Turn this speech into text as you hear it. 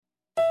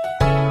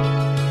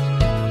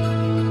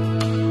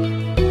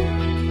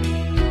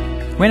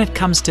When it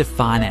comes to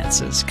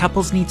finances,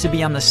 couples need to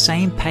be on the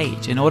same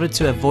page in order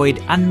to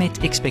avoid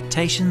unmet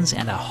expectations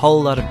and a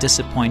whole lot of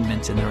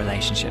disappointment in the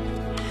relationship.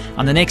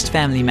 On the next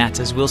Family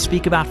Matters, we'll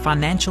speak about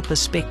financial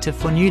perspective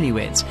for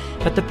newlyweds,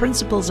 but the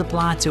principles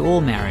apply to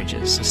all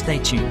marriages, so stay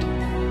tuned.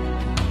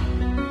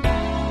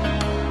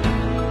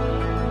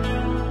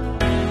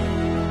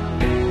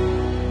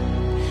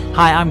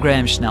 Hi, I'm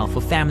Graham Schnell for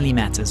Family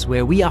Matters,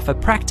 where we offer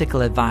practical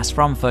advice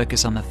from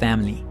Focus on the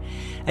Family.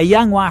 A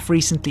young wife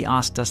recently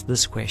asked us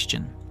this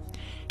question: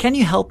 can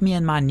you help me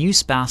and my new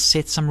spouse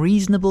set some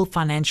reasonable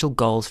financial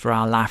goals for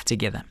our life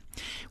together?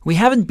 We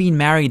haven't been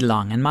married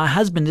long, and my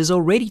husband is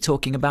already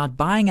talking about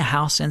buying a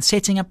house and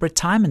setting up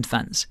retirement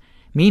funds.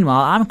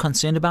 Meanwhile, I'm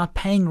concerned about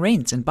paying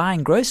rent and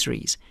buying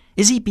groceries.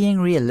 Is he being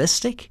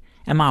realistic?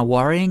 Am I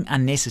worrying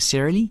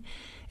unnecessarily?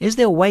 Is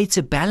there a way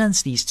to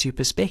balance these two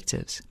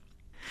perspectives?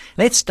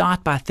 Let's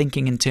start by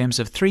thinking in terms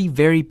of three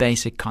very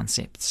basic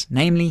concepts,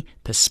 namely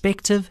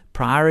perspective,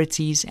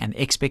 priorities, and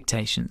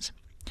expectations.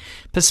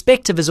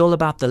 Perspective is all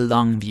about the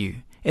long view.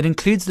 It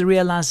includes the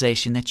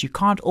realization that you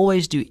can't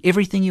always do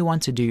everything you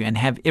want to do and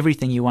have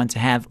everything you want to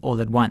have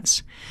all at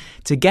once.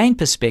 To gain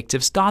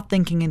perspective, start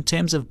thinking in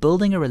terms of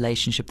building a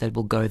relationship that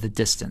will go the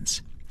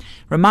distance.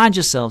 Remind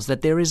yourselves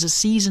that there is a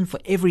season for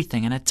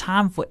everything and a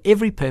time for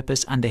every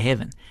purpose under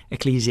heaven,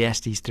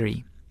 Ecclesiastes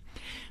 3.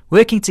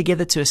 Working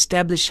together to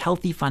establish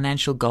healthy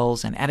financial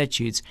goals and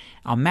attitudes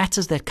are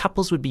matters that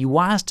couples would be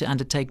wise to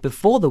undertake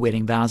before the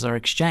wedding vows are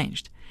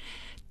exchanged.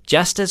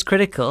 Just as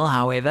critical,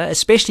 however,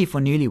 especially for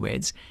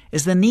newlyweds,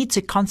 is the need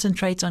to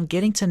concentrate on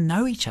getting to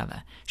know each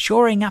other,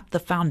 shoring up the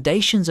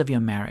foundations of your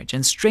marriage,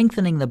 and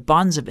strengthening the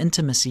bonds of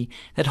intimacy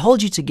that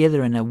hold you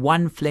together in a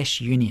one-flesh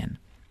union.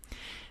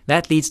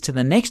 That leads to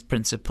the next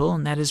principle,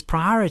 and that is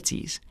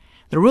priorities.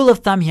 The rule of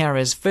thumb here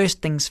is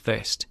first things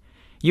first.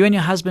 You and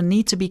your husband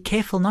need to be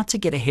careful not to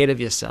get ahead of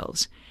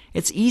yourselves.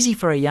 It's easy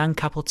for a young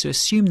couple to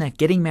assume that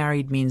getting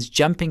married means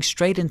jumping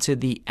straight into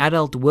the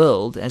adult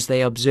world as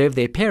they observe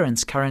their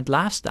parents' current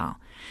lifestyle.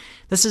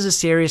 This is a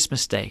serious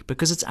mistake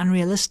because it's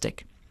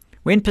unrealistic.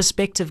 When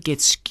perspective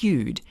gets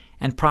skewed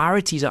and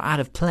priorities are out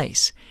of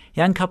place,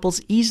 young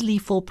couples easily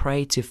fall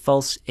prey to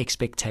false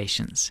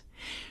expectations.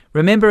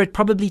 Remember, it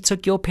probably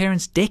took your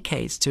parents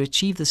decades to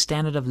achieve the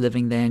standard of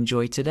living they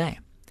enjoy today.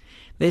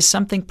 There's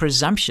something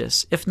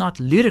presumptuous, if not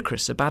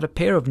ludicrous, about a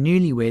pair of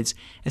newlyweds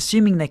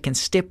assuming they can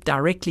step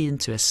directly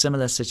into a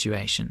similar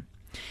situation.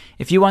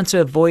 If you want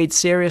to avoid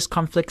serious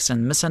conflicts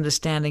and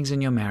misunderstandings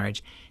in your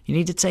marriage, you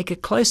need to take a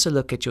closer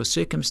look at your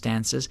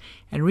circumstances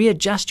and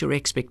readjust your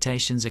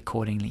expectations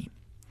accordingly.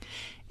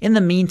 In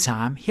the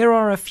meantime, here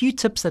are a few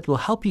tips that will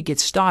help you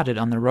get started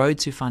on the road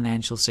to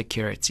financial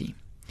security.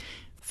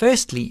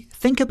 Firstly,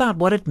 think about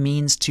what it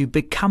means to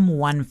become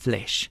one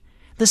flesh.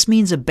 This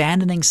means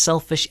abandoning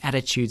selfish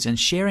attitudes and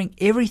sharing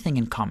everything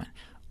in common,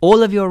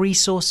 all of your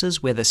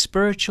resources, whether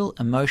spiritual,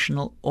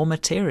 emotional, or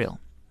material.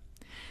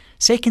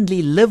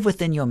 Secondly, live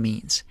within your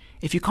means.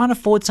 If you can't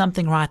afford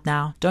something right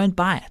now, don't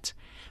buy it.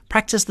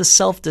 Practice the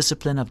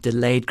self-discipline of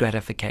delayed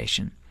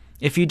gratification.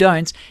 If you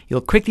don't,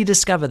 you'll quickly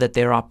discover that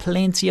there are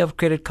plenty of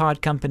credit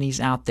card companies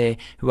out there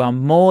who are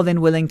more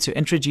than willing to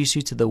introduce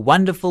you to the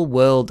wonderful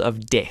world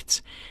of debt.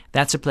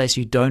 That's a place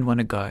you don't want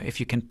to go if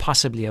you can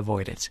possibly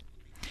avoid it.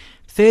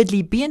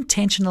 Thirdly, be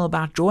intentional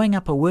about drawing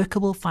up a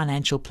workable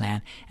financial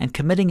plan and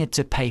committing it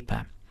to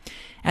paper.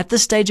 At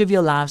this stage of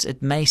your lives,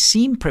 it may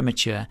seem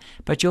premature,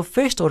 but your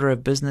first order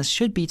of business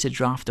should be to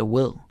draft a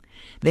will.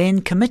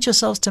 Then commit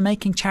yourselves to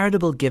making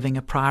charitable giving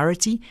a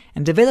priority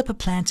and develop a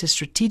plan to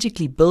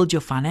strategically build your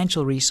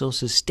financial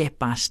resources step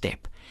by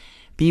step.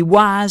 Be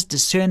wise,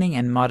 discerning,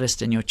 and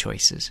modest in your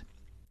choices.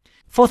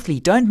 Fourthly,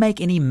 don't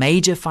make any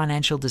major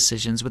financial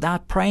decisions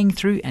without praying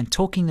through and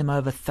talking them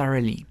over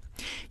thoroughly.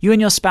 You and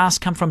your spouse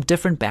come from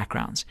different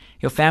backgrounds.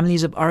 Your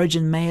families of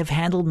origin may have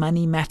handled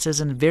money matters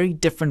in very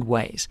different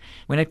ways.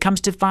 When it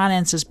comes to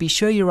finances, be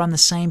sure you're on the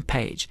same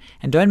page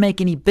and don't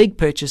make any big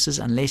purchases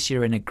unless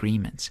you're in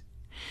agreement.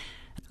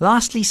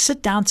 Lastly,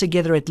 sit down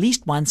together at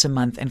least once a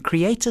month and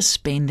create a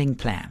spending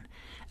plan.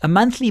 A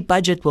monthly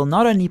budget will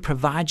not only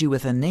provide you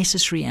with a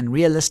necessary and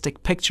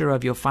realistic picture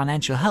of your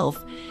financial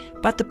health,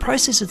 but the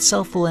process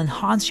itself will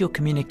enhance your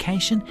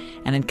communication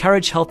and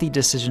encourage healthy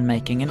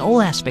decision-making in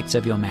all aspects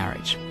of your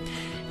marriage.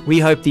 We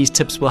hope these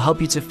tips will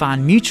help you to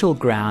find mutual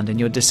ground in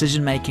your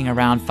decision-making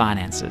around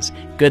finances.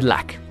 Good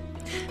luck.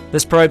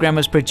 This program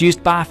was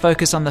produced by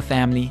Focus on the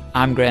Family.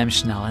 I'm Graham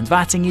Schnell,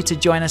 inviting you to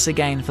join us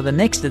again for the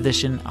next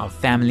edition of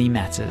Family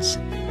Matters.